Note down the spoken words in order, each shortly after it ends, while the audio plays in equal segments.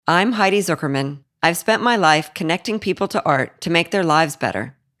I'm Heidi Zuckerman. I've spent my life connecting people to art to make their lives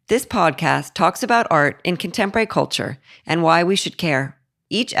better. This podcast talks about art in contemporary culture and why we should care.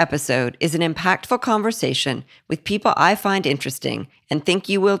 Each episode is an impactful conversation with people I find interesting and think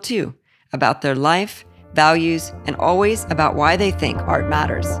you will too, about their life, values, and always about why they think art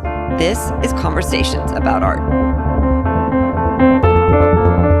matters. This is Conversations About Art.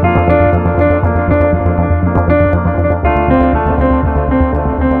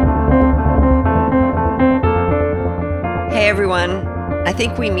 Hey everyone. I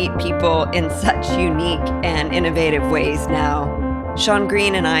think we meet people in such unique and innovative ways now. Sean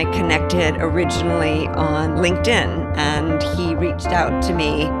Green and I connected originally on LinkedIn, and he reached out to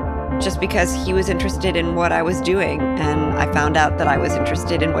me just because he was interested in what I was doing, and I found out that I was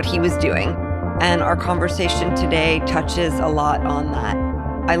interested in what he was doing. And our conversation today touches a lot on that.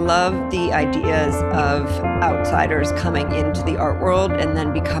 I love the ideas of outsiders coming into the art world and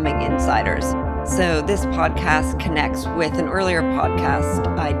then becoming insiders. So this podcast connects with an earlier podcast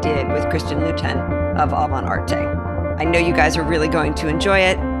I did with Christian Luten of Avant Arte. I know you guys are really going to enjoy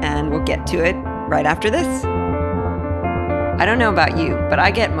it, and we'll get to it right after this. I don't know about you, but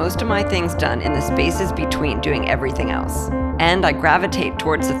I get most of my things done in the spaces between doing everything else. And I gravitate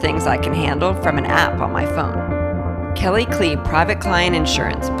towards the things I can handle from an app on my phone. Kelly Klee Private Client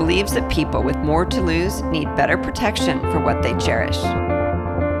Insurance believes that people with more to lose need better protection for what they cherish.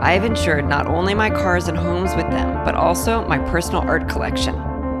 I have insured not only my cars and homes with them, but also my personal art collection.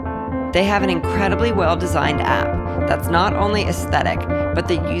 They have an incredibly well-designed app that's not only aesthetic, but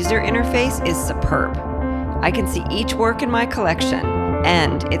the user interface is superb. I can see each work in my collection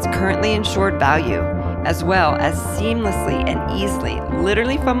and its currently insured value, as well as seamlessly and easily,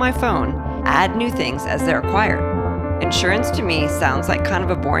 literally from my phone, add new things as they're acquired. Insurance to me sounds like kind of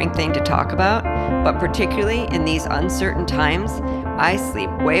a boring thing to talk about, but particularly in these uncertain times, I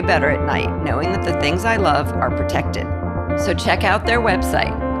sleep way better at night knowing that the things I love are protected. So check out their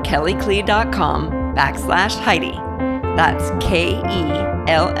website, kellyklee.com/Heidi. That's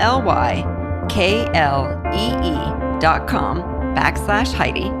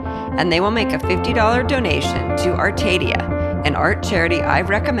KELLYKLEE.com/Heidi, and they will make a $50 donation to Artadia, an art charity I've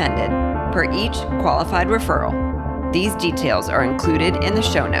recommended, per each qualified referral. These details are included in the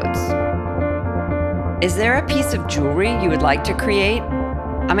show notes. Is there a piece of jewelry you would like to create?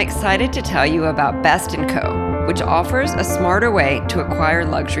 I'm excited to tell you about Best & Co., which offers a smarter way to acquire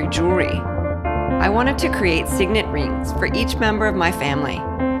luxury jewelry. I wanted to create signet rings for each member of my family.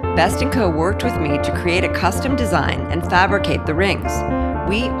 Best & Co. worked with me to create a custom design and fabricate the rings.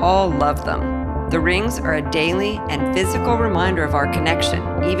 We all love them. The rings are a daily and physical reminder of our connection,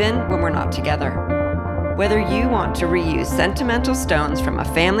 even when we're not together. Whether you want to reuse sentimental stones from a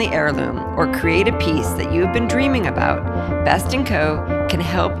family heirloom or create a piece that you have been dreaming about, Best & Co. can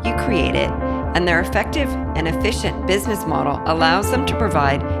help you create it, and their effective and efficient business model allows them to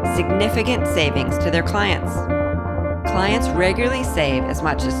provide significant savings to their clients. Clients regularly save as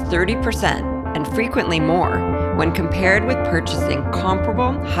much as 30% and frequently more when compared with purchasing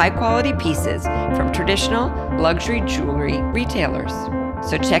comparable, high-quality pieces from traditional luxury jewelry retailers.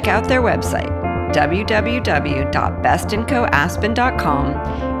 So check out their website, www.bestandcoaspen.com,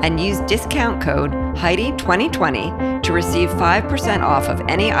 and use discount code Heidi2020 to receive 5% off of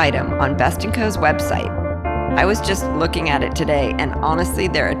any item on Best & Co.'s website. I was just looking at it today, and honestly,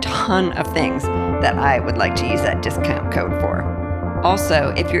 there are a ton of things that I would like to use that discount code for.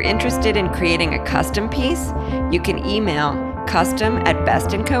 Also, if you're interested in creating a custom piece, you can email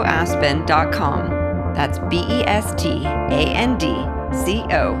custom@bestandcoaspen.com. That's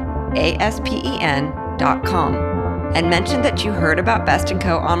BESTANDCOASPEN.com. And mention that you heard about Best &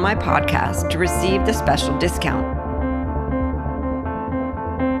 Co. on my podcast to receive the special discount.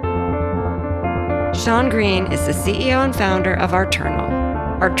 Sean Green is the CEO and founder of Arternal.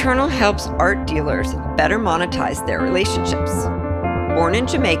 Arternal helps art dealers better monetize their relationships. Born in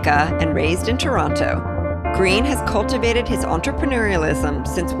Jamaica and raised in Toronto, Green has cultivated his entrepreneurialism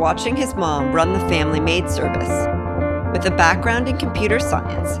since watching his mom run the family maid service. With a background in computer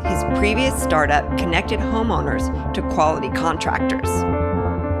science, his previous startup connected homeowners to quality contractors.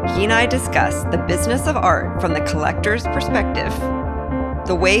 He and I discuss the business of art from the collector's perspective,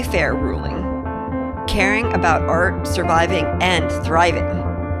 the Wayfair ruling, caring about art surviving and thriving,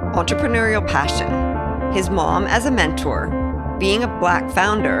 entrepreneurial passion, his mom as a mentor, being a Black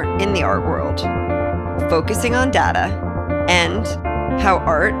founder in the art world, focusing on data, and how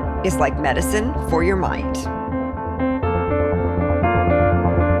art is like medicine for your mind.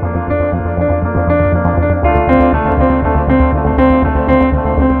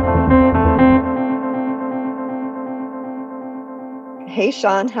 Hey,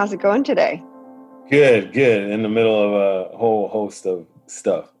 Sean, how's it going today? Good. In the middle of a whole host of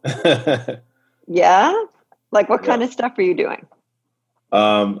stuff. Yeah? Like what Yeah. kind of stuff are you doing?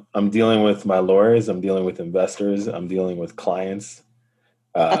 I'm dealing with my lawyers. I'm dealing with investors. I'm dealing with clients.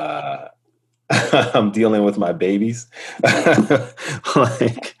 Uh, I'm dealing with my babies.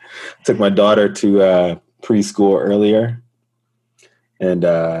 Like, took my daughter to preschool earlier, and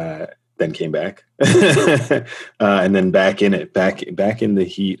then came back, and then back in it, back in the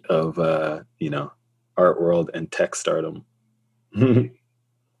heat of art world and tech stardom.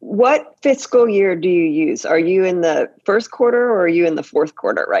 What fiscal year do you use? Are you in the first quarter or are you in the fourth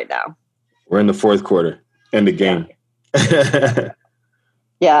quarter right now? We're in the fourth quarter, end of game.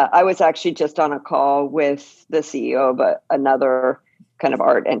 Yeah, I was actually just on a call with the CEO of another kind of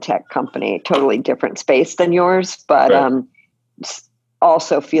art and tech company, totally different space than yours, but Right.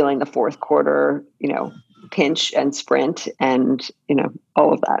 Also feeling the fourth quarter, pinch and sprint and,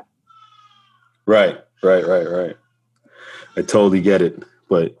 all of that. Right. I totally get it.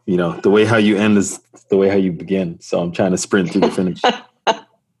 But, the way how you end is the way how you begin. So I'm trying to sprint through the finish.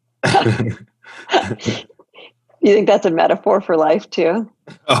 You think that's a metaphor for life too?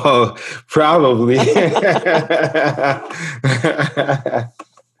 Oh, probably.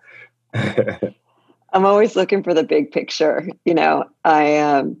 I'm always looking for the big picture.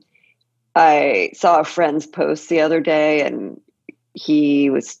 I saw a friend's post the other day, and he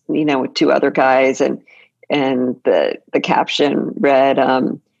was, with two other guys, and the caption read,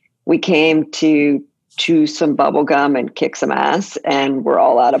 "We came to chew some bubble gum and kick some ass, and we're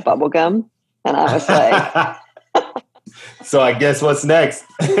all out of bubble gum." And I was like, so I guess what's next?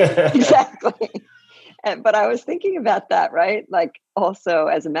 exactly. But I was thinking about that, right? Like also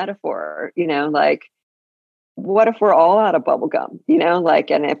as a metaphor, like what if we're all out of bubble gum,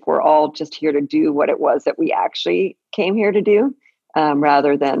 and if we're all just here to do what it was that we actually came here to do,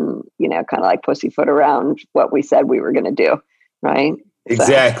 rather than, kind of like pussyfoot around what we said we were going to do. Right.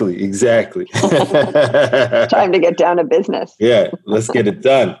 Exactly. Time to get down to business. Yeah. Let's get it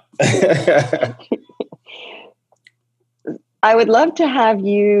done. I would love to have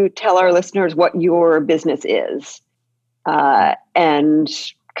you tell our listeners what your business is, and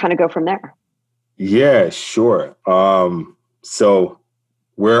kind of go from there. Yeah, sure. So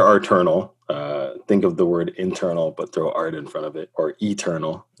we're Arternal. Think of the word internal, but throw art in front of it, or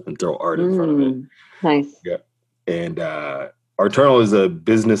eternal and throw art in front of it. Nice. Yeah. And Arternal is a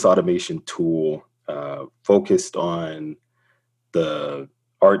business automation tool focused on the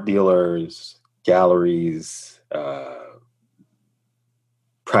art dealers, galleries,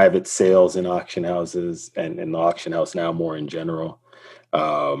 private sales in auction houses, and in the auction house now more in general.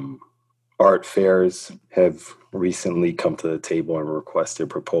 Art fairs have recently come to the table and requested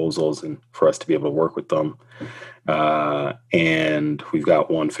proposals and for us to be able to work with them. And we've got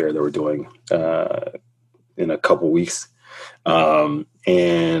one fair that we're doing in a couple weeks. And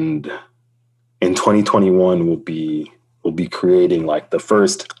in 2021, we'll be creating like the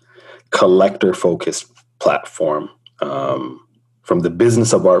first collector-focused platform from the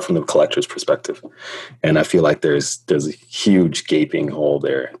business of art from the collector's perspective. And I feel like there's a huge gaping hole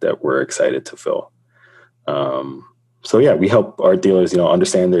there that we're excited to fill. So yeah, we help art dealers,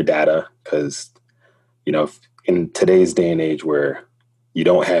 understand their data, because, in today's day and age where you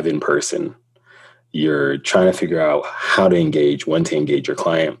don't have in person, you're trying to figure out how to engage, when to engage your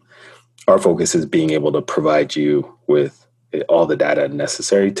client. Our focus is being able to provide you with all the data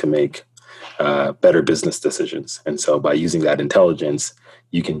necessary to make better business decisions. And so by using that intelligence,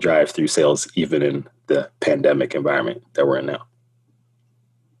 you can drive through sales even in the pandemic environment that we're in now.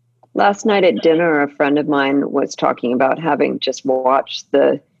 Last night at dinner, a friend of mine was talking about having just watched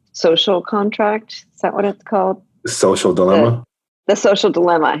The Social Contract. Is that what it's called? Social Dilemma? The Social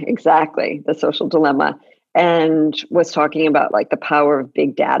Dilemma, exactly. The Social Dilemma. And was talking about like the power of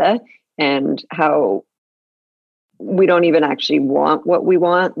big data and how we don't even actually want what we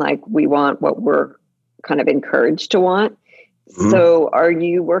want. Like we want what we're kind of encouraged to want. Mm-hmm. So are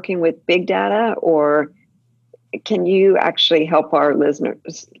you working with big data, or can you actually help our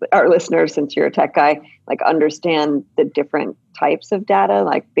listeners, since you're a tech guy, like understand the different types of data,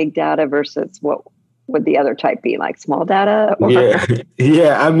 like big data versus what would the other type be, like small data? Or?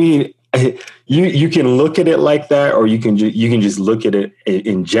 Yeah. I mean, you can look at it like that, or you can just look at it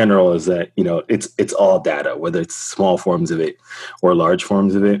in general as that, it's all data, whether it's small forms of it or large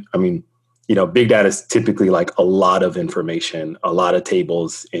forms of it. I mean, big data is typically like a lot of information, a lot of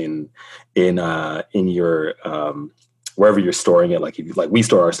tables in your wherever you're storing it. Like we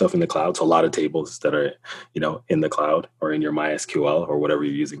store our stuff in the cloud, so a lot of tables that are in the cloud or in your MySQL or whatever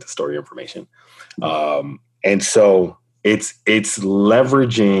you're using to store your information. And so it's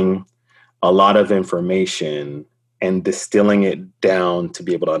leveraging a lot of information and distilling it down to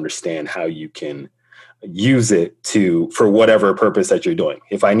be able to understand how you can use it for whatever purpose that you're doing.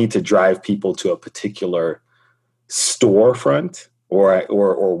 If I need to drive people to a particular storefront or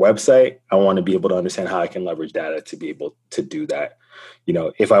website, I want to be able to understand how I can leverage data to be able to do that.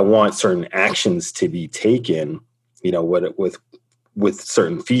 If I want certain actions to be taken, with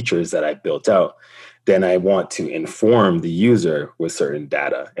certain features that I built out, then I want to inform the user with certain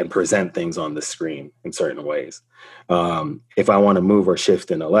data and present things on the screen in certain ways. If I want to move or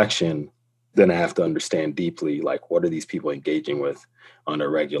shift an election, then I have to understand deeply, like, what are these people engaging with on a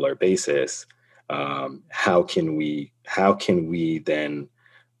regular basis? How can we then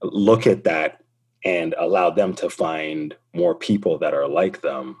look at that and allow them to find more people that are like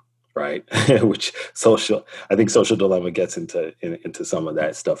them, right? Which I think Social Dilemma gets into some of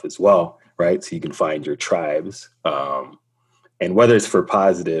that stuff as well, right? So you can find your tribes, and whether it's for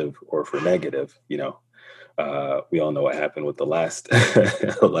positive or for negative, we all know what happened with the last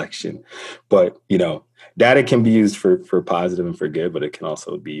election. But data can be used for positive and for good, but it can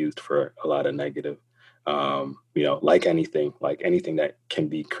also be used for a lot of negative. Like anything that can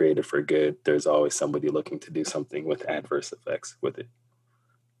be created for good, there's always somebody looking to do something with adverse effects with it.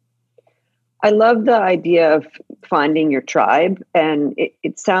 I love the idea of finding your tribe, and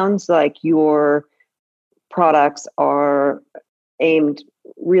it sounds like your products are aimed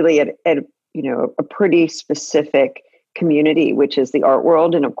really at a pretty specific community, which is the art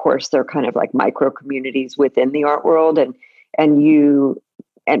world. And of course, they're kind of like micro communities within the art world, and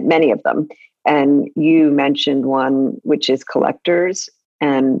many of them. And you mentioned one, which is collectors,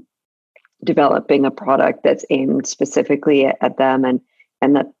 and developing a product that's aimed specifically at them, and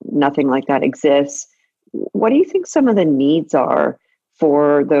that nothing like that exists. What do you think some of the needs are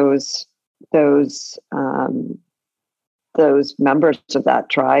for those members of that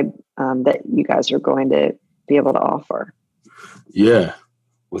tribe that you guys are going to be able to offer? Yeah,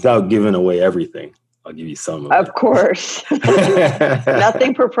 without giving away everything, I'll give you some of course.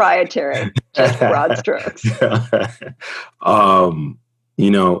 Nothing proprietary, just broad strokes.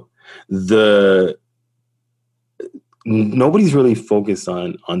 Nobody's really focused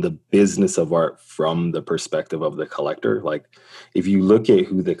on the business of art from the perspective of the collector. Like, if you look at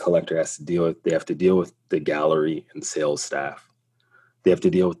who the collector has to deal with, they have to deal with the gallery and sales staff. They have to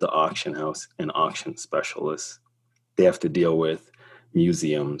deal with the auction house and auction specialists. They have to deal with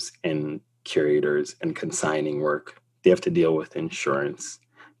museums and curators and consigning work. They have to deal with insurance.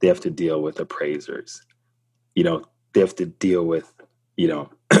 They have to deal with appraisers. They have to deal with,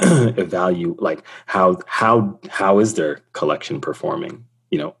 evaluate, like, how is their collection performing,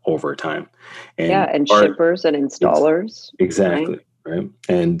 over time. And shippers and installers. Exactly. Right.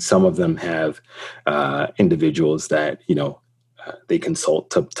 And some of them have individuals that, they consult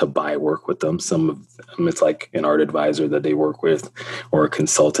to buy work with them. Some of them, it's like an art advisor that they work with, or a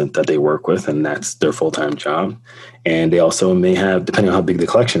consultant that they work with, and that's their full-time job. And they also may have, depending on how big the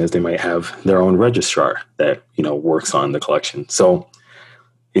collection is, they might have their own registrar that, works on the collection. So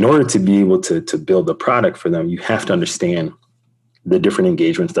in order to be able to build the product for them, you have to understand the different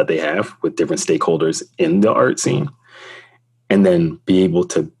engagements that they have with different stakeholders in the art scene, and then be able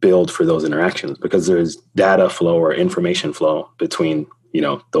to build for those interactions, because there's data flow or information flow between,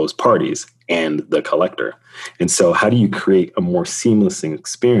 those parties and the collector. And so how do you create a more seamless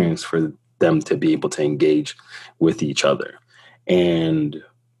experience for them to be able to engage with each other? And,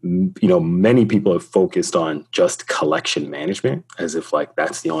 many people have focused on just collection management as if like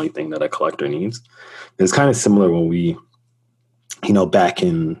that's the only thing that a collector needs. It's kind of similar when we, back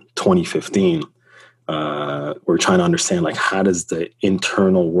in 2015, we're trying to understand, like, how does the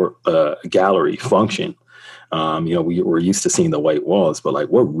internal gallery function? We're used to seeing the white walls, but like,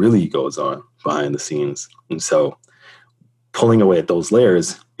 what really goes on behind the scenes? And so pulling away at those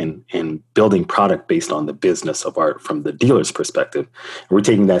layers and building product based on the business of art from the dealer's perspective, we're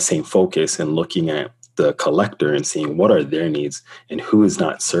taking that same focus and looking at the collector and seeing what are their needs and who is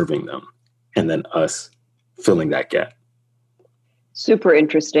not serving them, and then us filling that gap. Super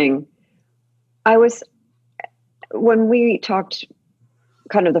interesting. When we talked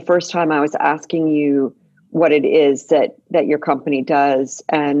kind of the first time, I was asking you what it is that your company does,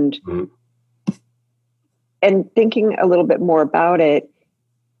 and and thinking a little bit more about it,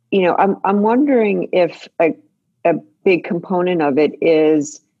 I'm wondering if a big component of it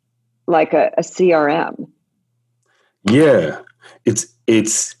is like a CRM. Yeah,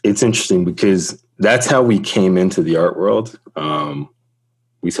 it's interesting because that's how we came into the art world.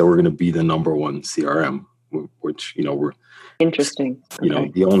 We said we're going to be the number one CRM, which, we're interesting.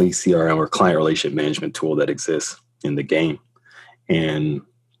 The only CRM or client relationship management tool that exists in the game. And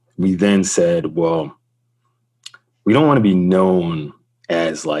we then said, well, we don't want to be known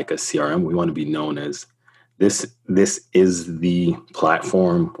as like a CRM. We want to be known as this is the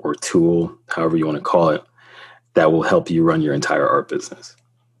platform or tool, however you want to call it, that will help you run your entire art business.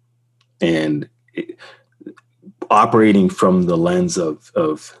 And operating from the lens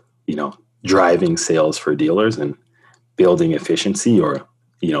of driving sales for dealers and building efficiency, or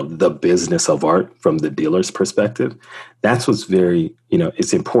the business of art from the dealer's perspective, that's what's very,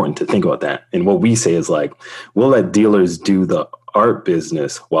 it's important to think about that. And what we say is like, we'll let dealers do the art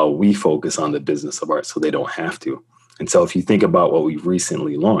business while we focus on the business of art, so they don't have to. And so if you think about what we've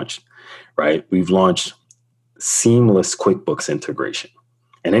recently launched, right, we've launched seamless QuickBooks integration.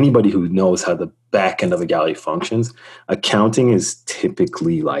 And anybody who knows how the back end of a gallery functions, accounting is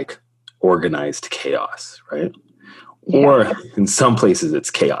typically like organized chaos, right? Yeah. Or in some places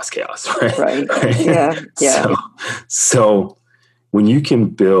it's chaos, right? Right. Yeah. So when you can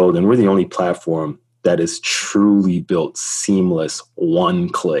build, and we're the only platform that is truly built seamless,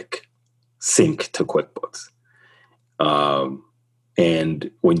 one-click sync to QuickBooks.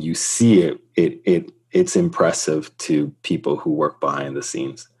 And when you see it, it's impressive to people who work behind the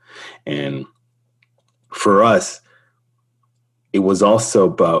scenes. And for us, it was also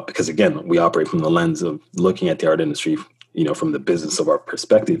about, because again, we operate from the lens of looking at the art industry, from the business of our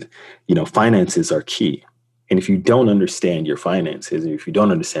perspective, finances are key. And if you don't understand your finances, and if you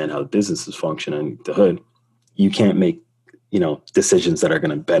don't understand how the business is functioning under the hood, you can't make, decisions that are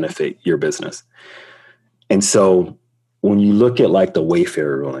going to benefit your business. And so when you look at like the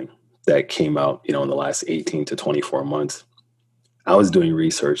Wayfair ruling that came out, in the last 18 to 24 months, I was doing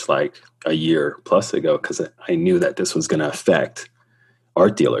research like a year plus ago because I knew that this was going to affect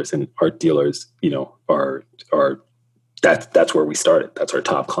art dealers, and art dealers, are that's where we started. That's our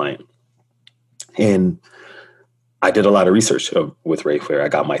top client. And I did a lot of research with Wayfair. I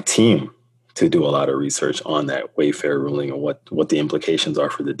got my team to do a lot of research on that Wayfair ruling and what the implications are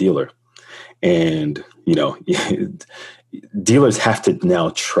for the dealer. And, dealers have to now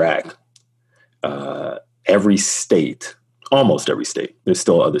track every state, almost every state. There's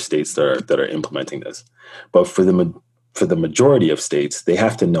still other states that are implementing this. But for the majority of states, they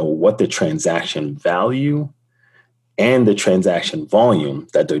have to know what the transaction value and the transaction volume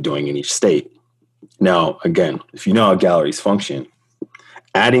that they're doing in each state. Now, again, if you know how galleries function,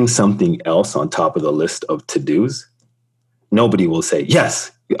 adding something else on top of the list of to-dos, nobody will say,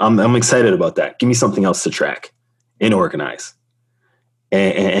 yes, I'm excited about that. Give me something else to track and organize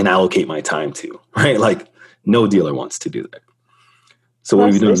and allocate my time to, right? Like no dealer wants to do that. So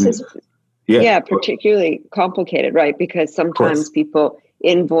what we do is particularly complicated, right? Because sometimes people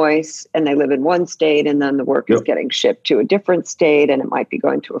invoice and they live in one state, and then the work is getting shipped to a different state, and it might be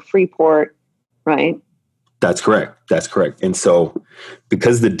going to a free port, right? That's correct. And so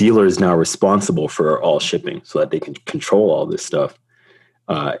because the dealer is now responsible for all shipping so that they can control all this stuff,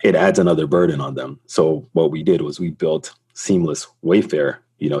 it adds another burden on them. So what we did was we built seamless Wayfair,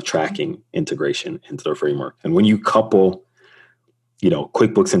 tracking integration into their framework. And when you couple,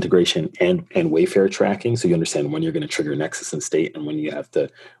 QuickBooks integration and Wayfair tracking, so you understand when you're going to trigger Nexus and state and when you have to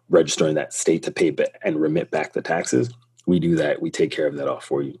register in that state to pay and remit back the taxes, we do that. We take care of that all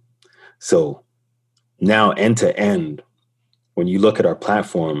for you. So now end to end, when you look at our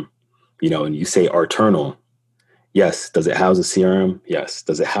platform, and you say Arternal, yes. Does it house a CRM? Yes.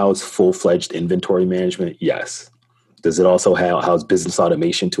 Does it house full-fledged inventory management? Yes. Does it also house business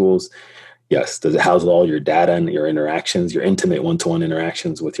automation tools? Yes. Does it house all your data and your interactions, your intimate one-to-one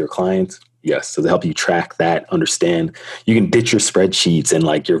interactions with your clients? Yes. Does it help you track that, understand? You can ditch your spreadsheets and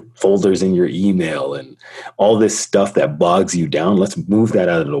like your folders in your email and all this stuff that bogs you down. Let's move that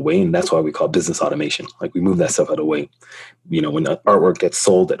out of the way. And that's why we call business automation. Like we move that stuff out of the way. When the artwork gets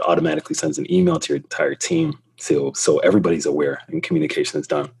sold, it automatically sends an email to your entire team. So everybody's aware and communication is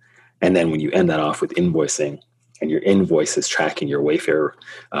done. And then when you end that off with invoicing, and your invoice is tracking your Wayfair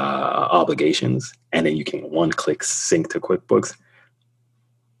obligations, and then you can one-click sync to QuickBooks,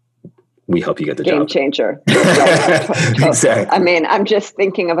 we help you get the game job. changer. Exactly. I mean, I'm just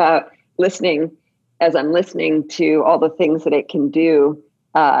thinking about listening to all the things that it can do.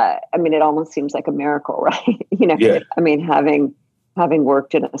 It almost seems like a miracle, right? I mean, having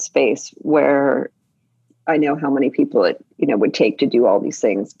worked in a space where I know how many people it, would take to do all these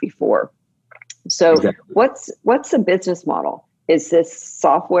things before. So exactly. What's the business model? Is this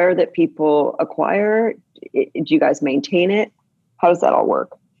software that people acquire? Do you guys maintain it? How does that all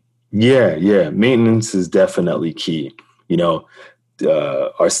work? Yeah. Maintenance is definitely key. We're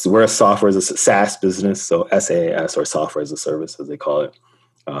a software as a SaaS business, so SaaS or software as a service, as they call it.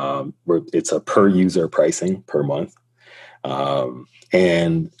 It's a per user pricing per month.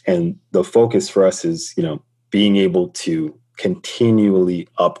 And the focus for us is, being able to continually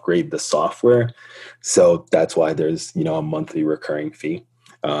upgrade the software. So that's why there's, a monthly recurring fee.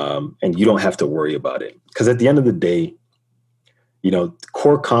 And you don't have to worry about it. Because at the end of the day,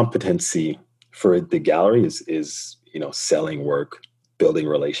 core competency for the gallery is selling work, building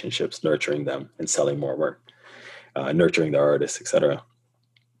relationships, nurturing them, and selling more work, nurturing the artists, etc.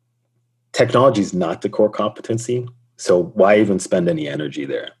 Technology is not the core competency. So why even spend any energy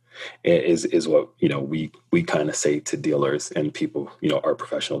there is what, we kind of say to dealers and people, art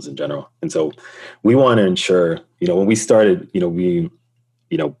professionals in general. And so we want to ensure, when we started, we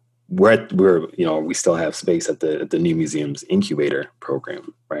still have space at the New Museum's incubator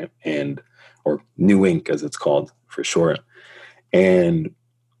program, right? Or New Ink, as it's called for short. And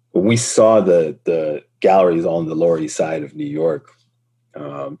when we saw the galleries on the Lower East Side of New York,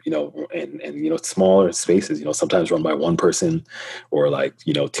 smaller spaces, sometimes run by one person or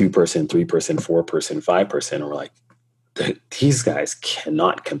 2 person, 3 person, 4 person, 5 person, or these guys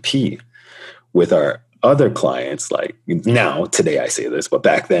cannot compete with our other clients. Like now, today I say this, but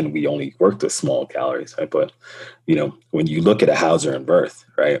back then we only worked with small galleries, right? But, when you look at a Hauser and Wirth,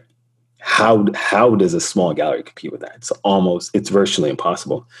 right? How does a small gallery compete with that? It's virtually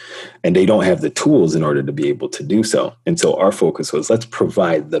impossible. And they don't have the tools in order to be able to do so. And so our focus was, let's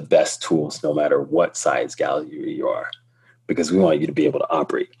provide the best tools no matter what size gallery you are, because we want you to be able to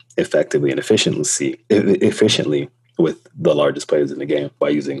operate effectively and efficiently with the largest players in the game by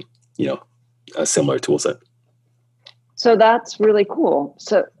using, a similar tool set. So that's really cool.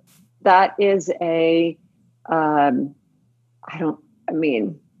 So that is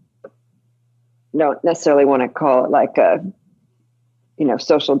don't necessarily want to call it like a,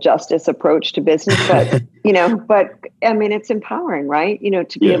 social justice approach to business, but, it's empowering, right?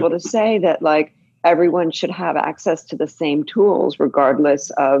 To be able to say that everyone should have access to the same tools, regardless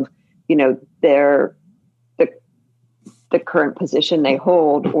of, the current position they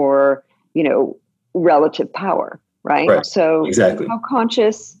hold or, relative power. Right. So exactly. How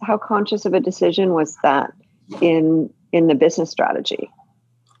conscious of a decision was that in the business strategy?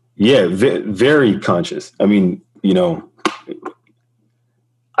 Yeah, very conscious. I mean, when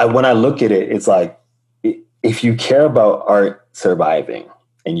I look at it, it's like, if you care about art surviving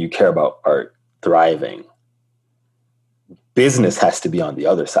and you care about art thriving, business has to be on the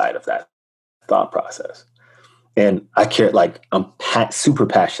other side of that thought process. And I care, I'm super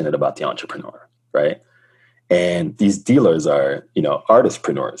passionate about the entrepreneur, right? And these dealers are,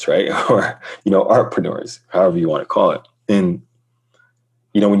 artistpreneurs, right? Or, artpreneurs, however you want to call it. And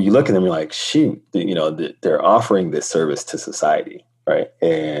when you look at them, you're like, shoot, they're offering this service to society, right?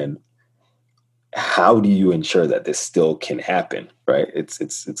 And how do you ensure that this still can happen, right?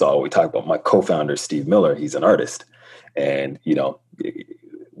 It's all we talk about. My co-founder, Steve Miller, he's an artist. And,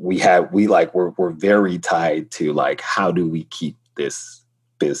 we're very tied to how do we keep this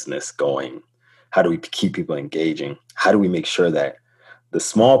business going? How do we keep people engaging? How do we make sure that the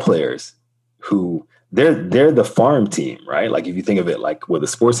small players who they're the farm team, right? If you think of it with a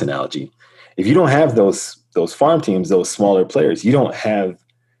sports analogy, if you don't have those farm teams, those smaller players, you don't have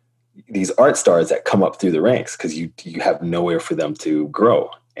these art stars that come up through the ranks because you have nowhere for them to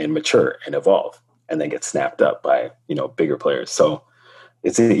grow and mature and evolve and then get snapped up by, bigger players. So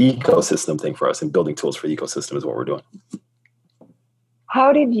it's an ecosystem thing for us, and building tools for the ecosystem is what we're doing.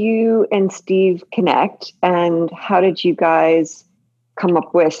 How did you and Steve connect, and how did you guys come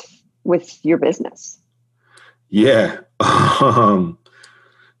up with your business? Yeah.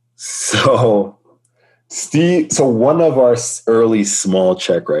 So one of our early small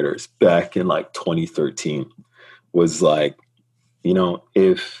check writers back in 2013 was like,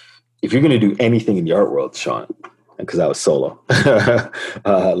 if you're going to do anything in the art world, Sean, because I was solo,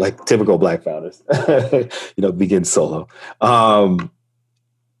 typical Black founders, begin solo.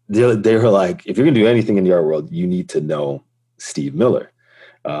 They were like, if you're going to do anything in the art world, you need to know Steve Miller.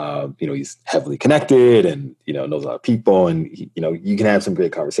 He's heavily connected and, knows a lot of people, and, you can have some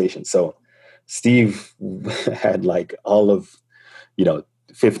great conversations. So Steve had all of,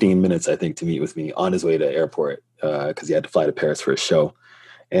 15 minutes, I think, to meet with me on his way to airport because he had to fly to Paris for a show.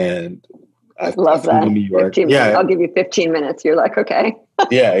 And I love that. New York. 15 minutes. I'll give you 15 minutes. You're like, okay.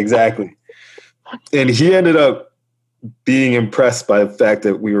 Yeah, exactly. And he ended up being impressed by the fact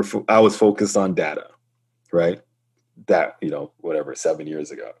that I was focused on data, right? That, 7 years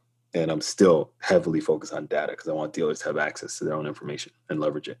ago. And I'm still heavily focused on data because I want dealers to have access to their own information and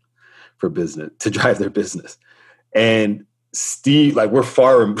leverage it for business, to drive their business. And Steve, we're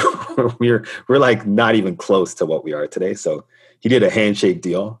far, we're not even close to what we are today. So he did a handshake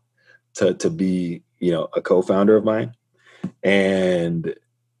deal to be, a co-founder of mine. And,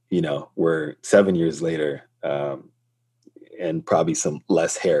 we're 7 years later, and probably some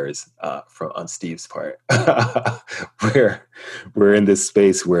less hairs on Steve's part. we're in this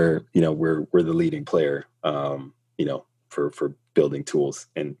space where, we're the leading player, for building tools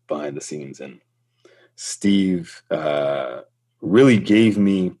and behind the scenes. And Steve really gave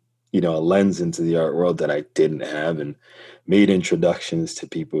me, a lens into the art world that I didn't have, and made introductions to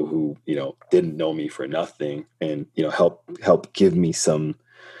people who, didn't know me for nothing, and, help give me some,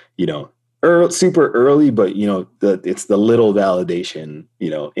 super early, but, it's the little validation,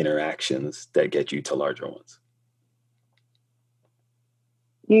 interactions that get you to larger ones.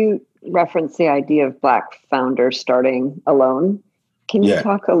 You referenced the idea of Black founders starting alone. Can you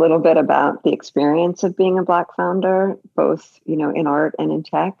talk a little bit about the experience of being a Black founder, both, in art and in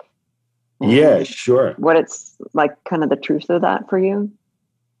tech? Yeah, sure. What it's like, kind of the truth of that for you?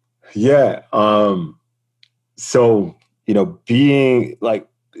 Yeah. So, being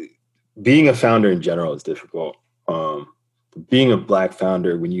a founder in general is difficult. Being a Black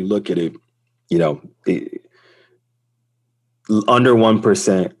founder, when you look at it, under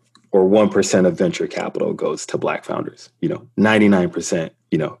 1% or 1% of venture capital goes to Black founders. 99%,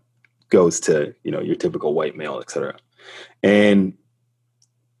 goes to, your typical white male, et cetera. And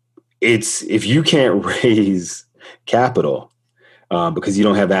if you can't raise capital because you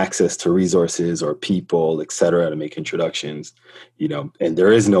don't have access to resources or people, et cetera, to make introductions, and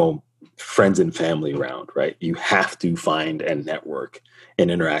there is no friends and family around, right? You have to find and network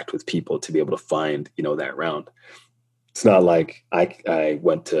and interact with people to be able to find, that round. It's not like I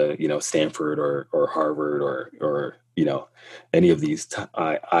went to, Stanford or Harvard or any of these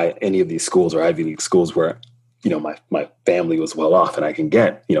schools or Ivy League schools where, my family was well off and I can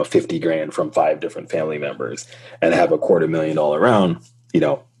get, $50,000 from 5 different family members and have a $250,000 round.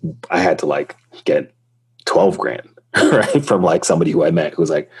 I had to get $12,000, right? From somebody who I met who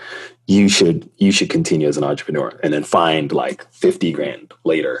was like, you should continue as an entrepreneur, and then find $50,000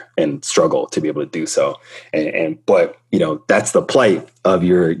 later and struggle to be able to do so. But that's the plight of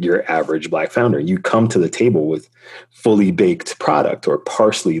your average Black founder. You come to the table with fully baked product, or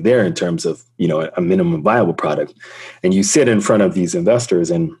partially there in terms of, a minimum viable product. And you sit in front of these investors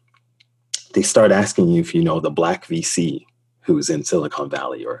and they start asking you if you know the Black VC who's in Silicon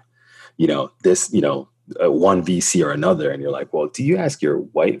Valley, or, one VC or another. And you're like, well, do you ask your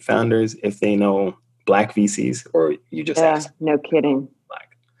white founders if they know Black VCs, or you just ask? No kidding.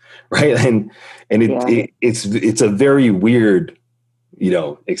 Black, right? And it's a very weird,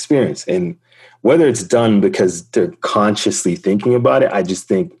 experience. And whether it's done because they're consciously thinking about it, I just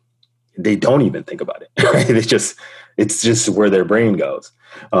think they don't even think about it. Right? It's just where their brain goes.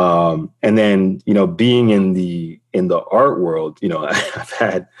 And then, being in the art world, I've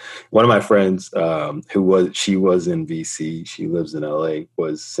had one of my friends she was in VC, she lives in LA,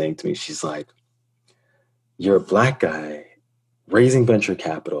 was saying to me, she's like, you're a Black guy raising venture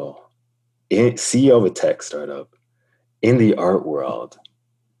capital, CEO of a tech startup in the art world.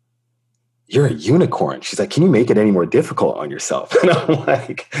 You're a unicorn. She's like, can you make it any more difficult on yourself? And I'm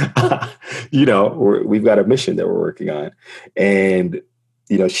like, we've got a mission that we're working on. And,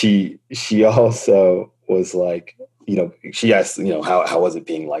 she also was like, she asked, how was it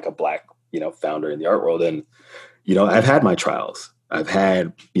being like a Black, founder in the art world? And, I've had my trials. I've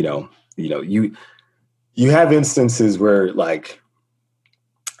had, you have instances where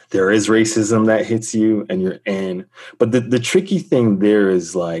there is racism that hits you but the tricky thing there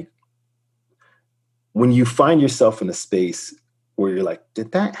is when you find yourself in a space where you're like,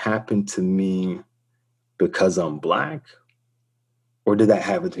 did that happen to me because I'm Black? Or did that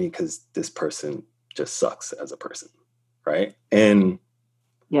happen to me because this person just sucks as a person? Right. And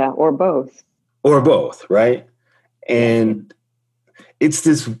or both. Or both, right? And it's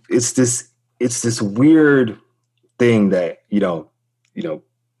this weird thing that,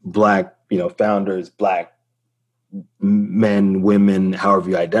 Black, founders, Black men, women, however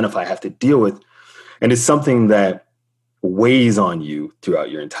you identify, have to deal with. And it's something that weighs on you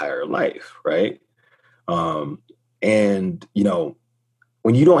throughout your entire life, right? And,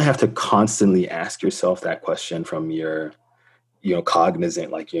 when you don't have to constantly ask yourself that question from your,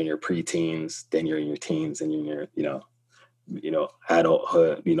 cognizant, you're in your preteens, then you're in your teens, and you're in your,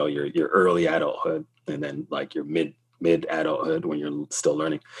 adulthood, your early adulthood, and then your mid adulthood when you're still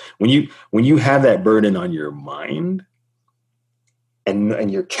learning. When you have that burden on your mind,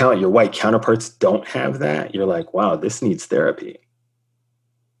 and your white counterparts don't have that, you're like, wow, this needs therapy.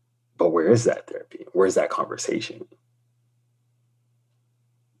 But where is that therapy? Where's that conversation?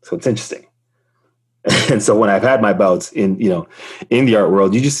 So it's interesting. And so when I've had my bouts in, in the art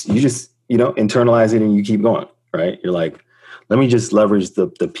world, you just, internalize it and you keep going, right? You're like, let me just leverage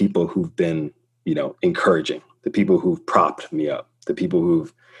the people who've been, encouraging, the people who've propped me up, the people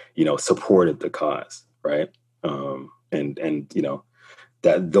who've, supported the cause, right? And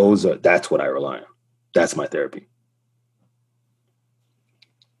that's what I rely on. That's my therapy.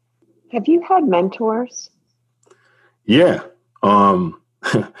 Have you had mentors? Yeah.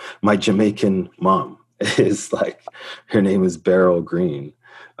 My Jamaican mom is like, her name is Beryl Green.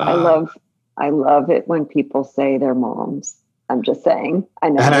 I love it when people say their moms. I'm just saying, I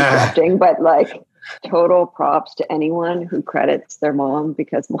know I'm interrupting, but like total props to anyone who credits their mom,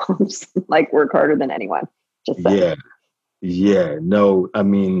 because moms like work harder than anyone. Just saying. Yeah. Yeah. No, I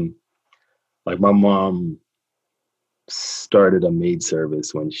mean, like my mom started a maid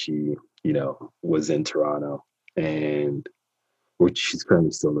service when she, was in Toronto, and which she's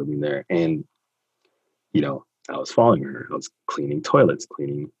currently still living there. And, I was following her. I was cleaning toilets,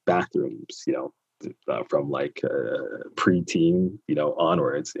 cleaning bathrooms, from like pre-teen,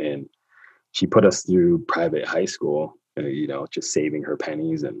 onwards. And she put us through private high school, just saving her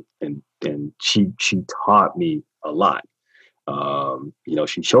pennies. And she taught me a lot.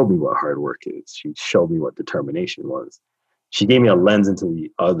 She showed me what hard work is. She showed me what determination was. She gave me a lens into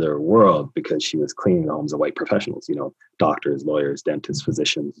the other world because she was cleaning the homes of white professionals, doctors, lawyers, dentists,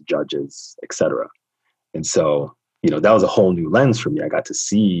 physicians, judges, etc. And so, that was a whole new lens for me. I got to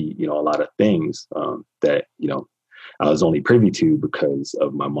see, a lot of things that, I was only privy to because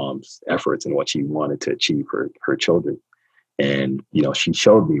of my mom's efforts and what she wanted to achieve for her children. And, she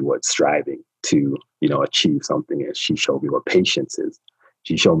showed me what striving to, achieve something is. She showed me what patience is.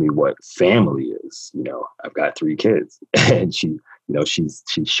 She showed me what family is. I've got 3 kids, and she's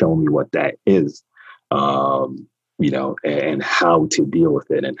shown me what that is, and how to deal with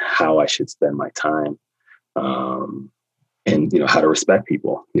it and how I should spend my time, and, how to respect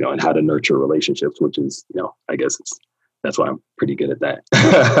people, and how to nurture relationships, which is, I guess that's why I'm pretty good at that.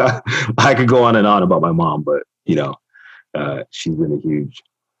 I could go on and on about my mom, but, she's been a huge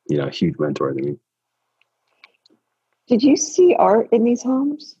mentor to me. Did you see art in these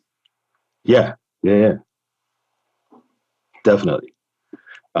homes? Yeah. Definitely.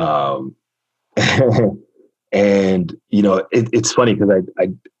 And, it's funny because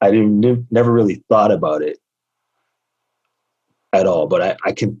I never really thought about it at all, but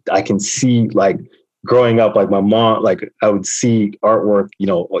I can see, like, growing up, like my mom, like I would see artwork,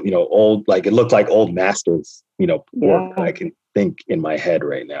 old, like it looked like old masters, work that I can think in my head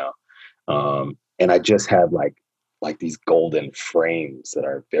right now. And I just have like these golden frames that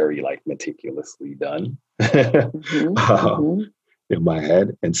are very like meticulously done in my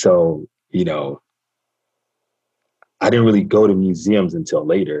head. And so, I didn't really go to museums until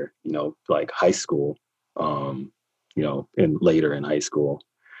later, like high school, and later in high school.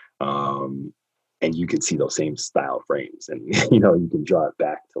 And you can see those same style frames, and, you can draw it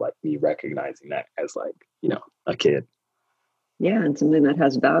back to like me recognizing that as like, a kid. Yeah. And something that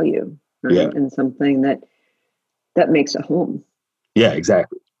has value, right? Yeah. And something that makes a home. Yeah,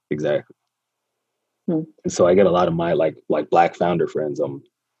 exactly. And so I get a lot of my like Black founder friends,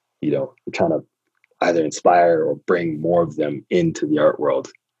 trying to either inspire or bring more of them into the art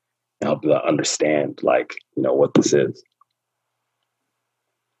world and help them understand, like, what this is.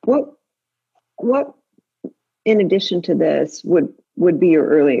 What in addition to this would be your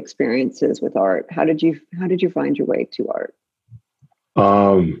early experiences with art? How did you find your way to art?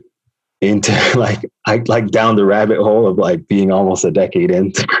 Into like down the rabbit hole of like being almost a decade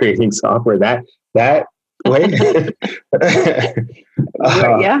into creating software, that way.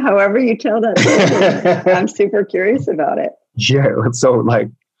 Yeah, however you tell that story. I'm super curious about it. Yeah. So like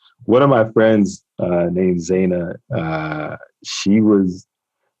one of my friends named Zaina, she was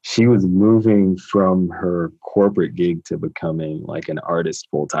moving from her corporate gig to becoming like an artist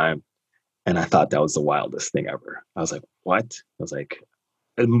full time. And I thought that was the wildest thing ever. I was like, what? I was like,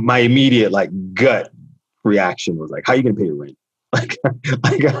 my immediate like gut reaction was like, how are you going to pay your rent? Like,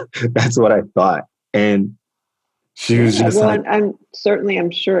 that's what I thought. And she was just like, I'm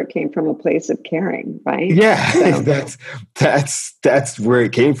sure it came from a place of caring, right? Yeah, so. that's where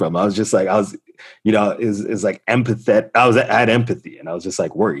it came from. I was just like, is like empathetic. I had empathy, and I was just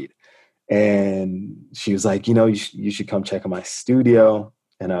like worried. And she was like, you should come check out my studio.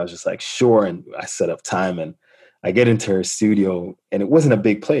 And I was just like, sure. And I set up time, and I get into her studio, and it wasn't a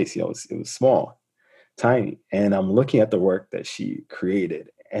big place. It was small, tiny. And I'm looking at the work that she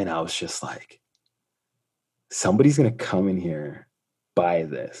created, and I was just like, somebody's going to come in here, buy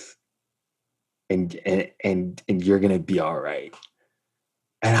this, and you're going to be all right.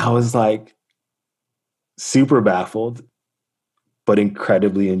 And I was like, super baffled, but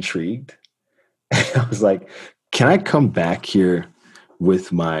incredibly intrigued. I was like, can I come back here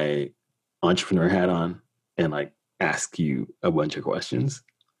with my entrepreneur hat on and like ask you a bunch of questions?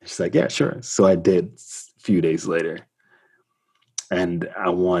 She's like, yeah, sure. So I did a few days later. And I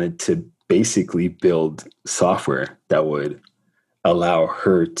wanted to basically build software that would allow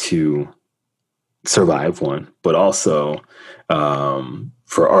her to survive, one, but also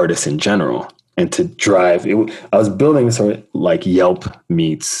for artists in general, and to drive it. I was building sort of like Yelp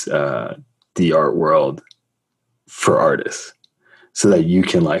meets the art world for artists, so that you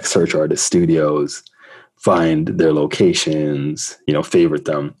can like search artist studios, find their locations, favorite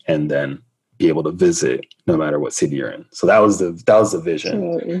them, and then be able to visit no matter what city you're in. So that was the vision.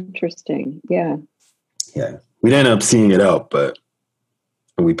 So interesting. Yeah. Yeah. We didn't end up seeing it out, but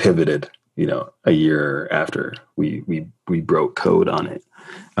we pivoted, a year after we broke code on it.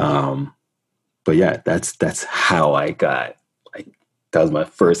 But yeah, that's how I got, like, that was my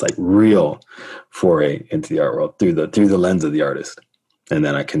first like real foray into the art world through the lens of the artist. And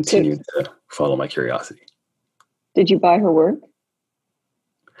then I continued to follow my curiosity. Did you buy her work?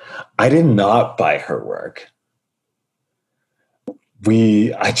 I did not buy her work.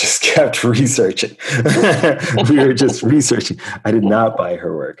 I just kept researching. We were just researching. I did not buy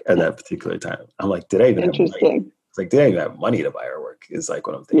her work at that particular time. I'm like, did I even have money? It's like, did I even have money to buy her work? Is like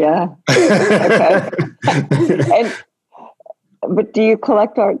what I'm thinking. Yeah. Okay. But do you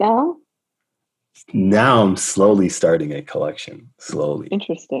collect art now? Now I'm slowly starting a collection. Slowly.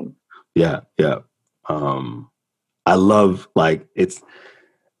 Interesting. Yeah. Yeah. I love, like,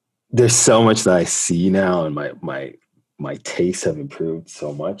 there's so much that I see now, and my tastes have improved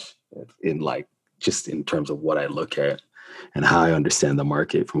so much in like, just in terms of what I look at and how I understand the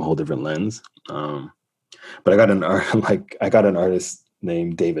market from a whole different lens. But I got an artist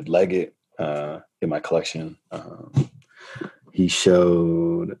named David Leggett in my collection. He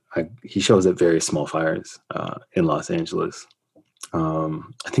shows at various small fires in Los Angeles. I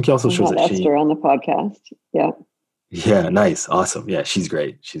think he also shows at Esther on the podcast. Yeah. Yeah, nice, awesome. Yeah, she's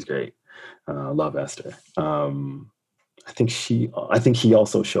great. Love Esther. I think he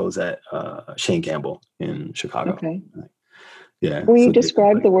also shows at Shane Campbell in Chicago. Okay. Yeah. Will you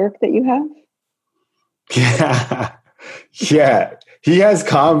describe the work that you have? Yeah. Yeah. He has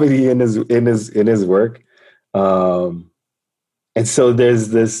comedy in his work. And so there's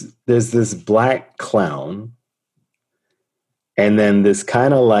this black clown, and then this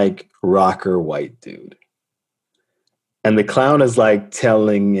kind of like rocker white dude. And the clown is like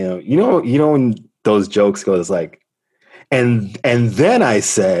telling, when those jokes go, it's like, and then I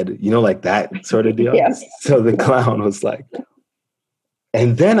said, like that sort of deal. Yeah. So the clown was like,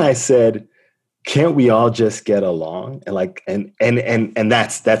 and then I said, can't we all just get along? And like, and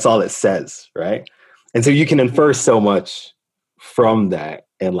that's all it says. Right. And so you can infer so much from that,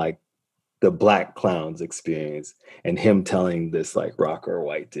 and like the black clown's experience and him telling this like rocker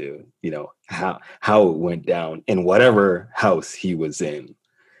white dude, how it went down in whatever house he was in,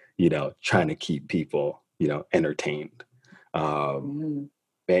 trying to keep people, entertained. And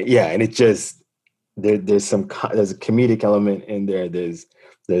it just, there's a comedic element in there. There's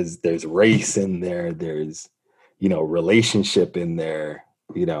race in there. There's, relationship in there,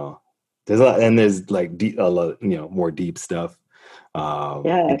 there's a lot, and there's like more deep stuff.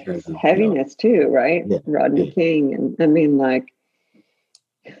 It's heaviness too, right? Yeah, Rodney King, and I mean, like,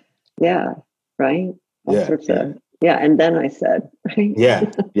 yeah, right. All sorts of, and then I said, right? Yeah.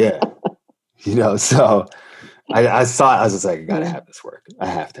 So I saw it. I was just like, I gotta have this work. I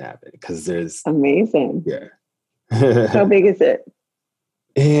have to have it because there's amazing. Yeah. How big is it?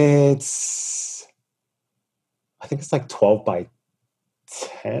 I think it's like 12 by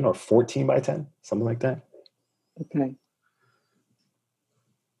 10 or 14 by 10, something like that. Okay.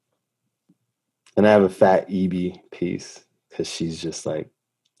 And I have a fat Evie piece because she's just like,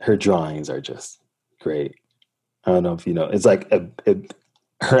 her drawings are just great. I don't know if you know. It's like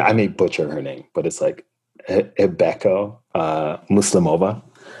I may butcher her name, but it's like Ebeko Muslimova.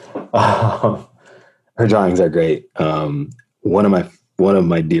 Her drawings are great. One of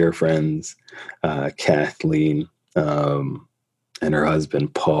my dear friends, Kathleen, and her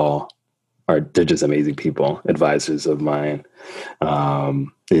husband Paul, they're just amazing people, advisors of mine.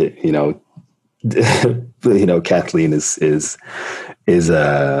 Kathleen is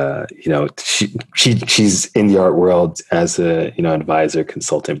she's in the art world as a advisor,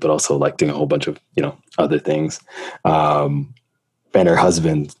 consultant, but also like doing a whole bunch of other things. And her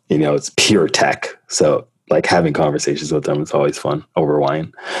husband, it's pure tech, so like having conversations with them is always fun over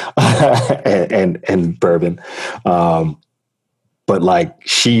wine and bourbon. But like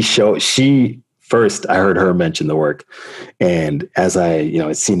she first I heard her mention the work, and as I,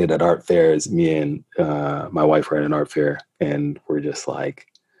 had seen it at art fairs, me and my wife were at an art fair, and we're just like,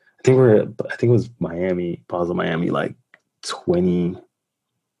 I think it was Basel, Miami, like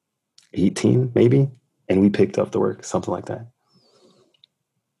 2018 maybe, and we picked up the work, something like that.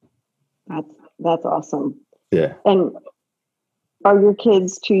 That's awesome. Yeah. And are your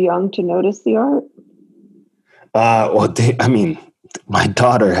kids too young to notice the art? My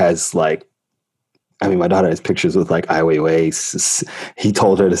daughter has pictures with like Ai Weiwei. He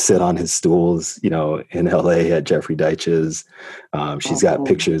told her to sit on his stools, in LA at Jeffrey Deitch's. She's got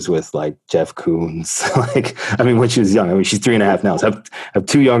pictures with like Jeff Koons. When she was young, she's 3.5 now. So I have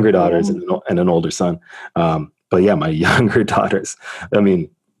 2 younger daughters and an older son. But yeah, my younger daughters, they're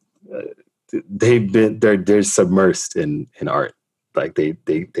submersed in art. Like they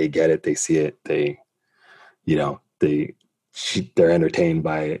get it, they see it, they're entertained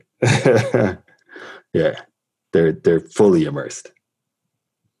by it. Yeah, they're fully immersed.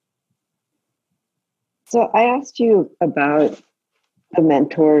 So I asked you about the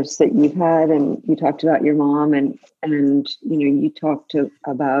mentors that you've had, and you talked about your mom, and you talked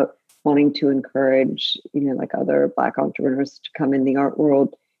about wanting to encourage like other Black entrepreneurs to come in the art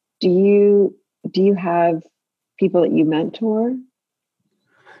world. Do you have people that you mentor?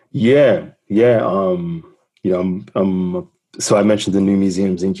 Yeah. So I mentioned the New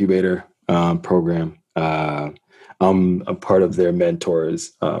Museums Incubator program. I'm a part of their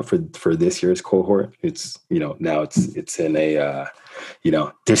mentors for this year's cohort. It's now it's in a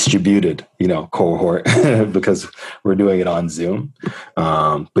distributed cohort because we're doing it on Zoom.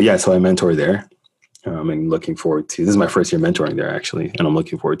 But yeah, so I mentor there. And looking forward to, this is my first year mentoring there actually, and I'm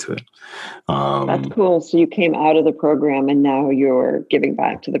looking forward to it. That's cool. So you came out of the program and now you're giving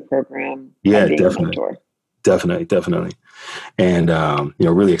back to the program. Yeah, definitely. And,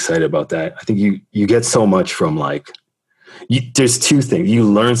 really excited about that. I think you get so much from there's 2 things. You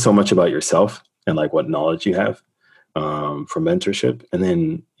learn so much about yourself and like what knowledge you have from mentorship. And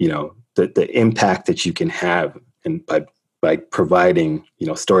then, the impact that you can have and by providing,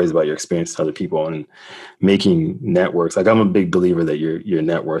 stories about your experience to other people and making networks. Like I'm a big believer that your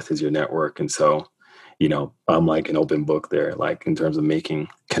net worth is your network. And so, I'm like an open book there, like in terms of making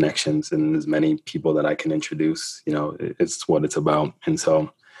connections and as many people that I can introduce, it's what it's about. And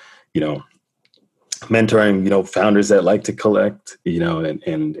so, mentoring, founders that like to collect,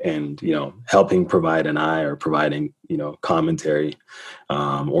 and helping provide an eye or providing, commentary,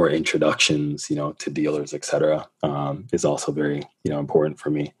 or introductions, to dealers, et cetera, is also very, important for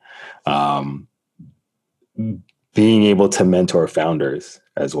me. Being able to mentor founders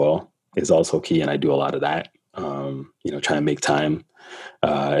as well is also key. And I do a lot of that, try and make time,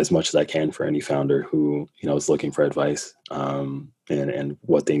 as much as I can for any founder who, is looking for advice, and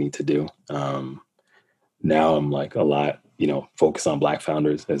what they need to do. Now I'm like a lot, focused on Black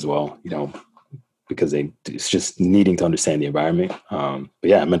founders as well, because it's just needing to understand the environment. But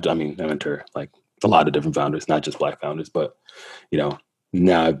yeah, I mentor like a lot of different founders, not just Black founders, but,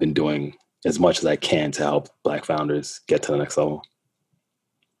 now I've been doing as much as I can to help Black founders get to the next level.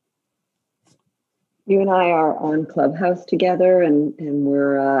 You and I are on Clubhouse together, and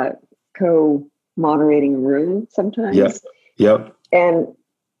we're co-moderating a room sometimes. Yep. And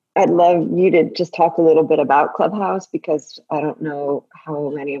I'd love you to just talk a little bit about Clubhouse, because I don't know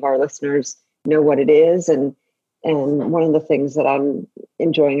how many of our listeners know what it is. And one of the things that I'm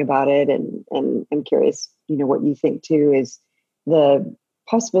enjoying about it, and I'm curious, what you think too, is the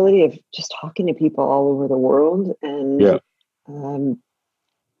possibility of just talking to people all over the world. And,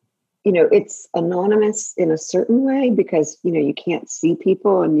 it's anonymous in a certain way because, you can't see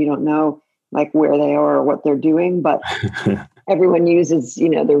people and you don't know like where they are or what they're doing, but everyone uses,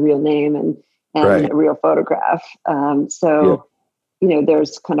 their real name and a real photograph.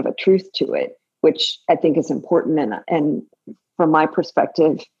 There's kind of a truth to it, which I think is important. And from my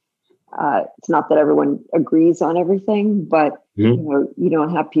perspective, it's not that everyone agrees on everything, but, you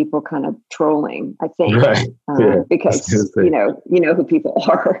don't have people kind of trolling, I think, because, you know who people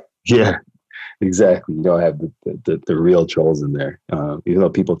are. Yeah, exactly. You don't have the real trolls in there, even though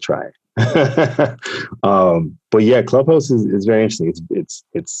people try. But yeah, Clubhouse is very interesting. It's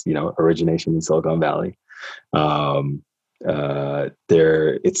origination in Silicon Valley. It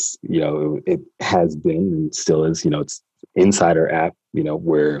has been and still is, it's insider app,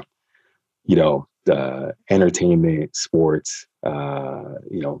 where, entertainment, sports,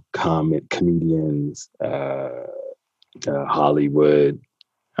 comedians, Hollywood,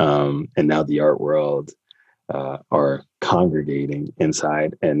 and now the art world, are congregating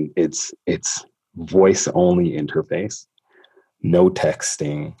inside, and it's voice only interface, no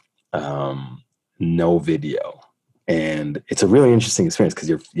texting, no video. And it's a really interesting experience because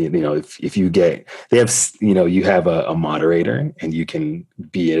if you get, they have, you have a moderator and you can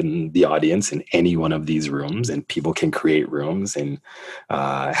be in the audience in any one of these rooms, and people can create rooms and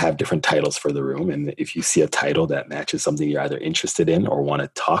have different titles for the room. And if you see a title that matches something you're either interested in or want to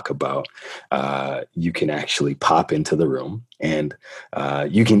talk about, you can actually pop into the room, and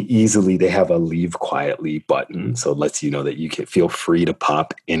you can easily, they have a leave quietly button. So it lets you know that you can feel free to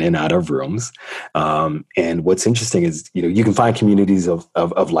pop in and out of rooms. And what's interesting is, you can find communities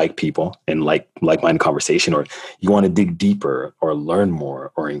of like people and like-minded conversation, or you want to dig deeper or learn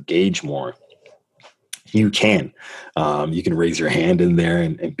more or engage more. You can raise your hand in there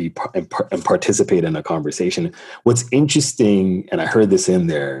and participate in a conversation. What's interesting, and I heard this in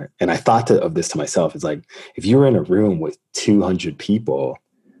there, and I thought of this to myself, is like, if you're in a room with 200 people,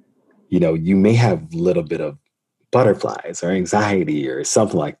 you may have a little bit of butterflies or anxiety or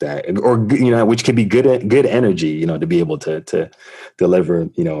something like that, or which could be good energy, to be able to deliver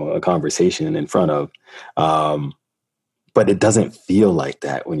a conversation in front of. But it doesn't feel like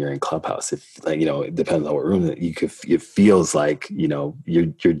that when you're in Clubhouse. It depends on what room that you could. It feels like you're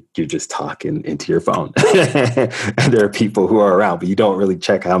just talking into your phone, and there are people who are around, but you don't really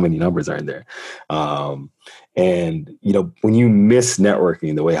check how many numbers are in there. And when you miss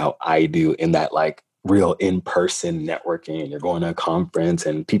networking the way how I do, in that like real in-person networking, and you're going to a conference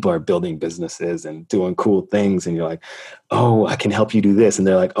and people are building businesses and doing cool things, and you're like, oh, I can help you do this, and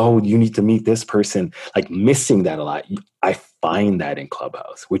they're like, oh, you need to meet this person, like missing that a lot. I find that in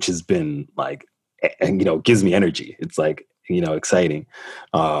Clubhouse, which has been like, and gives me energy. It's like, exciting.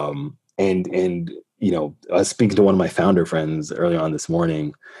 And I was speaking to one of my founder friends early on this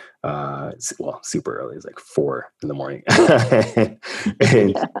morning, super early. It's like 4 a.m.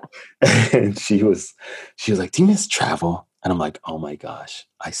 and she was like, do you miss travel? And I'm like, oh my gosh,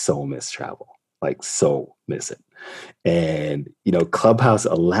 I so miss travel, like so miss it. And, Clubhouse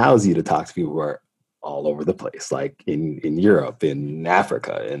allows you to talk to people who are all over the place, like in Europe, in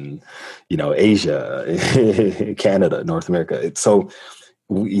Africa, in, Asia, Canada, North America. It's so,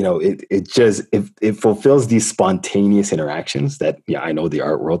 it fulfills these spontaneous interactions that, I know the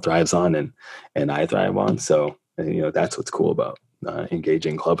art world thrives on, and I thrive on. So, that's what's cool about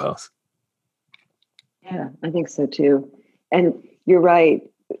engaging Clubhouse. Yeah, I think so too. And you're right.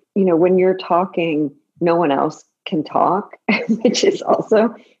 When you're talking, no one else can talk, which is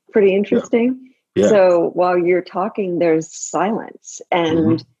also pretty interesting. Yeah. So while you're talking, there's silence,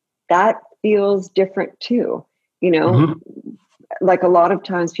 and that feels different too. Like a lot of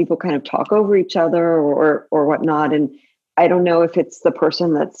times people kind of talk over each other or whatnot. And I don't know if it's the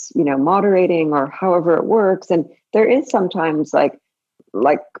person that's, moderating or however it works. And there is sometimes like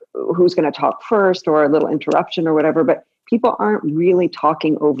who's going to talk first, or a little interruption or whatever, but people aren't really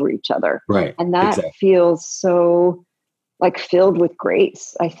talking over each other. Right. And that feels so like filled with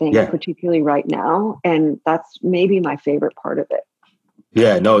grace, I think, particularly right now. And that's maybe my favorite part of it.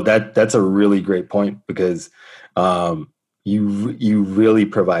 Yeah, no, that's a really great point, because you really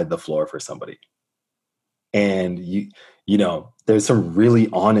provide the floor for somebody. And there's some really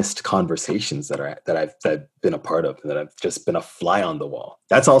honest conversations that I've been a part of, and that I've just been a fly on the wall.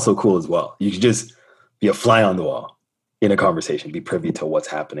 That's also cool as well. You could just be a fly on the wall in a conversation, be privy to what's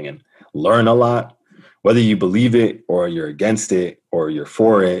happening, and learn a lot. Whether you believe it or you're against it or you're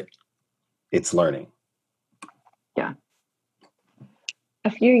for it, it's learning. Yeah.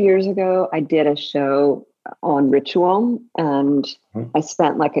 A few years ago, I did a show on ritual, and I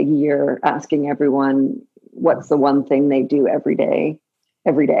spent like a year asking everyone what's the one thing they do every day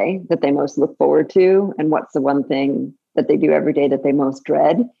that they most look forward to, and what's the one thing that they do every day that they most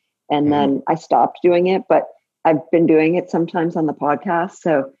dread. And then I stopped doing it, but I've been doing it sometimes on the podcast.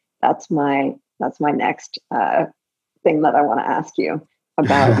 So that's my next thing that I want to ask you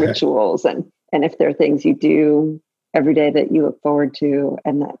about rituals, and if there are things you do every day that you look forward to,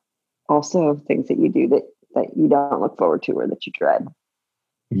 and that also things that you do that you don't look forward to or that you dread.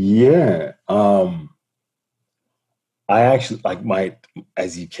 Yeah. I actually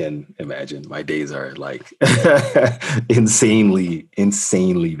as you can imagine, my days are like insanely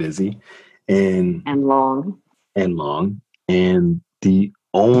busy and long. And the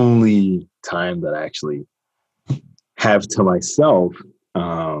only time that I actually have to myself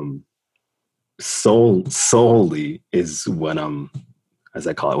solely is when I'm, as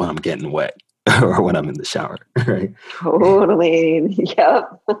I call it, when I'm getting wet or when I'm in the shower, right? Totally.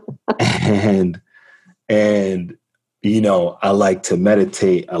 Yep. and I like to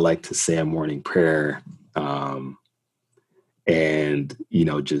meditate. I like to say a morning prayer, and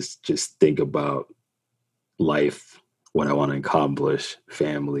just think about life, what I want to accomplish,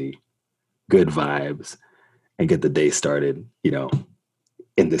 family, good vibes, and get the day started,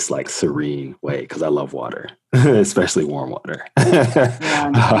 in this like serene way. Cause I love water, especially warm water. Yeah,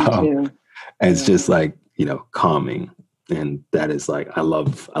 me too. It's just like, calming. And that is like, I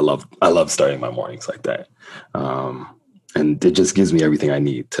love starting my mornings like that. And it just gives me everything I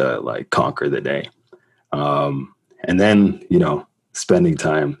need to like conquer the day. And then, spending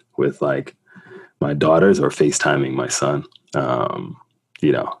time with like my daughters or FaceTiming my son,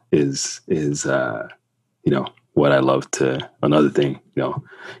 is what I love to, another thing,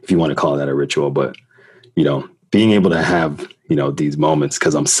 if you want to call that a ritual, but, being able to have, these moments,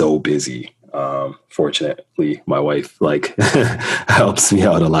 cause I'm so busy. Fortunately, my wife like helps me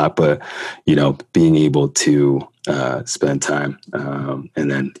out a lot, but, being able to spend time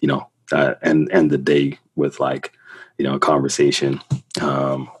and then, and end the day with like, a conversation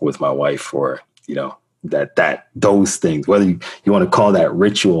with my wife, or, that those things, whether you want to call that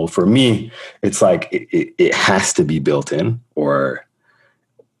ritual, for me, it's like it has to be built in, or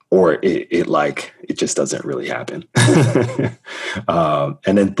it just doesn't really happen. And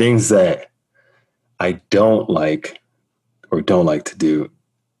then things that I don't like to do,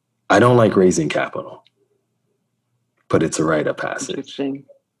 I don't like raising capital, but it's a rite of passage. Interesting.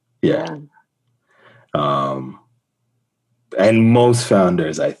 Yeah. And most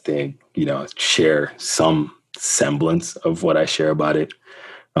founders, I think, share some semblance of what I share about it.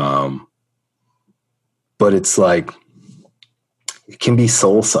 But it's like, it can be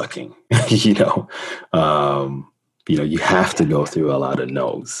soul sucking, you have to go through a lot of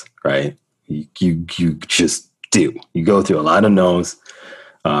no's, right? You just do. You go through a lot of no's,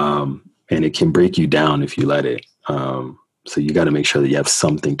 and it can break you down if you let it. So you got to make sure that you have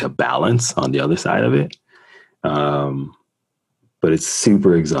something to balance on the other side of it. But it's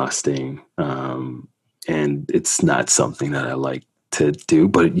super exhausting. And it's not something that I like to do,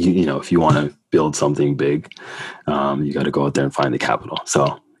 but if you want to build something big, you got to go out there and find the capital.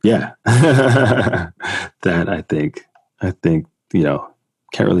 So yeah, that I think,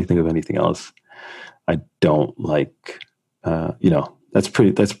 can't really think of anything else. I don't like, that's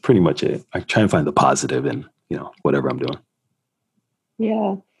pretty much it. I try and find the positive in, whatever I'm doing.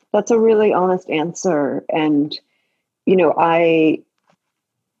 Yeah, that's a really honest answer. And, I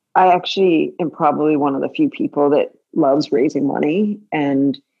actually am probably one of the few people that loves raising money.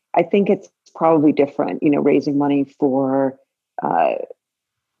 And I think it's probably different, raising money for an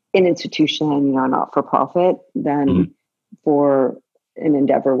institution, not for profit, than for an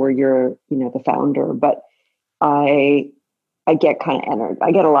endeavor where you're, the founder. But I get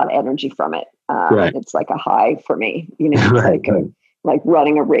I get a lot of energy from it. Right. It's like a high for me, Right. like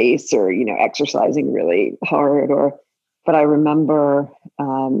running a race, or, exercising really hard, but I remember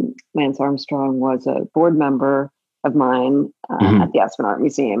Lance Armstrong was a board member of mine at the Aspen Art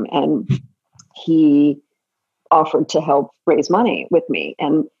Museum, and he offered to help raise money with me.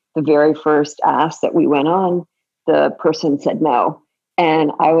 And the very first ask that we went on, the person said no.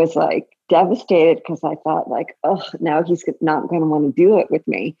 And I was like devastated, because I thought like, oh, now he's not going to want to do it with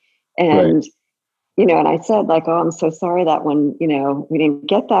me. And, right. And I said like, oh, I'm so sorry that one, we didn't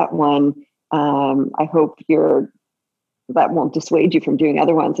get that one. I hope that won't dissuade you from doing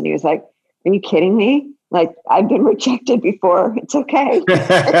other ones. And he was like, are you kidding me? Like, I've been rejected before. It's okay.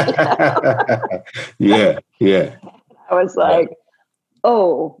 Yeah. Yeah. I was like,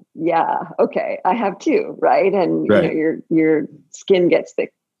 oh yeah. Okay. I have too. Right. And right. Your skin gets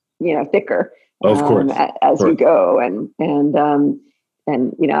thicker, of course, as you go. And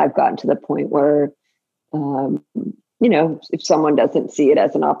I've gotten to the point where, if someone doesn't see it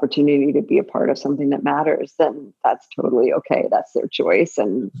as an opportunity to be a part of something that matters, then that's totally okay. That's their choice.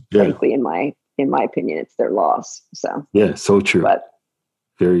 And frankly, in my opinion, it's their loss. So yeah, so true. But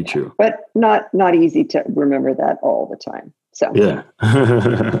very true. But not easy to remember that all the time. So yeah.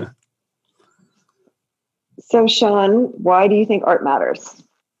 So Sean, why do you think art matters?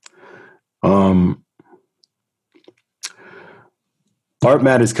 Art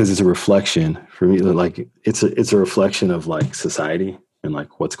matters because it's a reflection for me. Like it's a reflection of like society and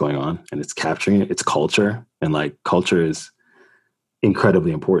like what's going on, and it's capturing it. It's culture, and like culture is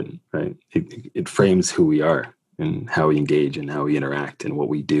incredibly important, right? It frames who we are and how we engage and how we interact and what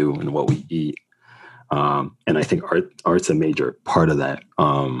we do and what we eat. And I think art's a major part of that.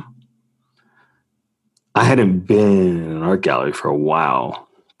 I hadn't been in an art gallery for a while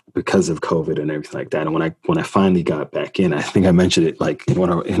because of COVID and everything like that. And when I finally got back in, I think I mentioned it like in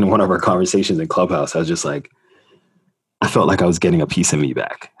one of our conversations in Clubhouse. I was just like, I felt like I was getting a piece of me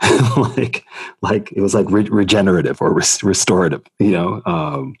back. like it was like regenerative or restorative, being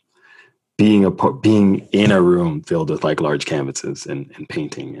in a room filled with like large canvases and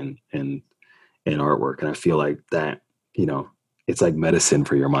painting and in artwork. And I feel like that, it's like medicine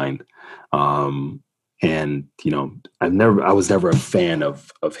for your mind. And, I was never a fan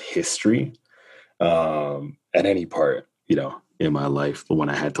of history at any part, in my life. But when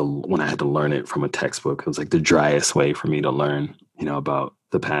I had to learn it from a textbook, it was like the driest way for me to learn, about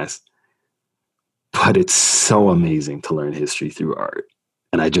the past. But it's so amazing to learn history through art.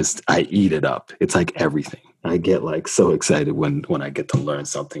 And I eat it up. It's like everything. I get like so excited when I get to learn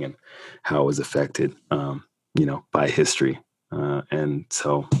something and how it was affected, by history. And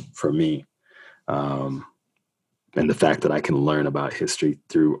so for me, and the fact that I can learn about history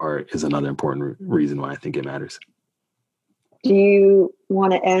through art is another important reason why I think it matters. Do you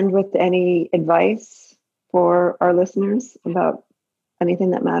want to end with any advice for our listeners about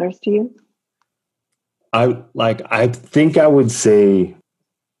anything that matters to you? I think I would say,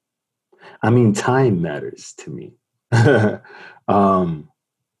 time matters to me. I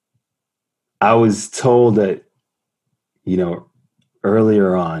was told that,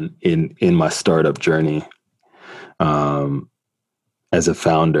 earlier on in my startup journey, as a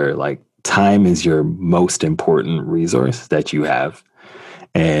founder, like time is your most important resource that you have,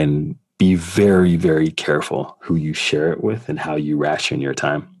 and be very, very careful who you share it with and how you ration your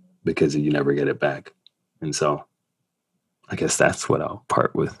time, because you never get it back. And so I guess that's what I'll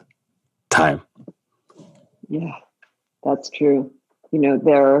part with. Time. Yeah, that's true.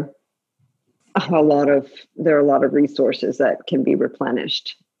 There are a lot of resources that can be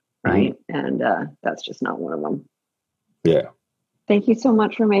replenished, right? Mm-hmm. And that's just not one of them. Yeah. Thank you so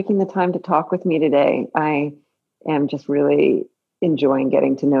much for making the time to talk with me today. I am just really enjoying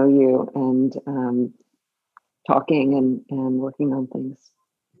getting to know you and talking and working on things.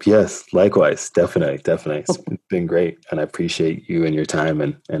 Yes, likewise. Definitely. It's been great. And I appreciate you and your time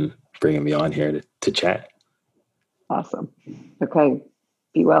and bringing me on here to chat. Awesome. Okay.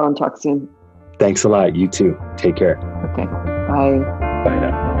 Be well and talk soon. Thanks a lot. You too. Take care. Okay. Bye. Bye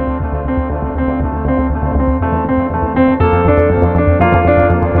now.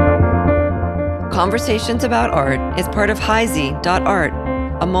 Conversations About Art is part of HiZ.art,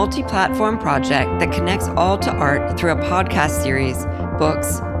 a multi-platform project that connects all to art through a podcast series,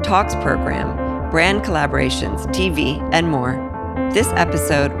 books, talks program, brand collaborations, TV, and more. This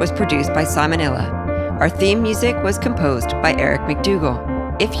episode was produced by Simonilla. Our theme music was composed by Eric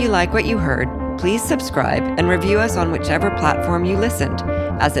McDougall. If you like what you heard, please subscribe and review us on whichever platform you listened,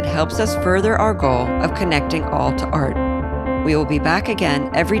 as it helps us further our goal of connecting all to art. We will be back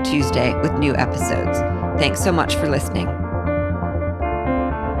again every Tuesday with new episodes. Thanks so much for listening.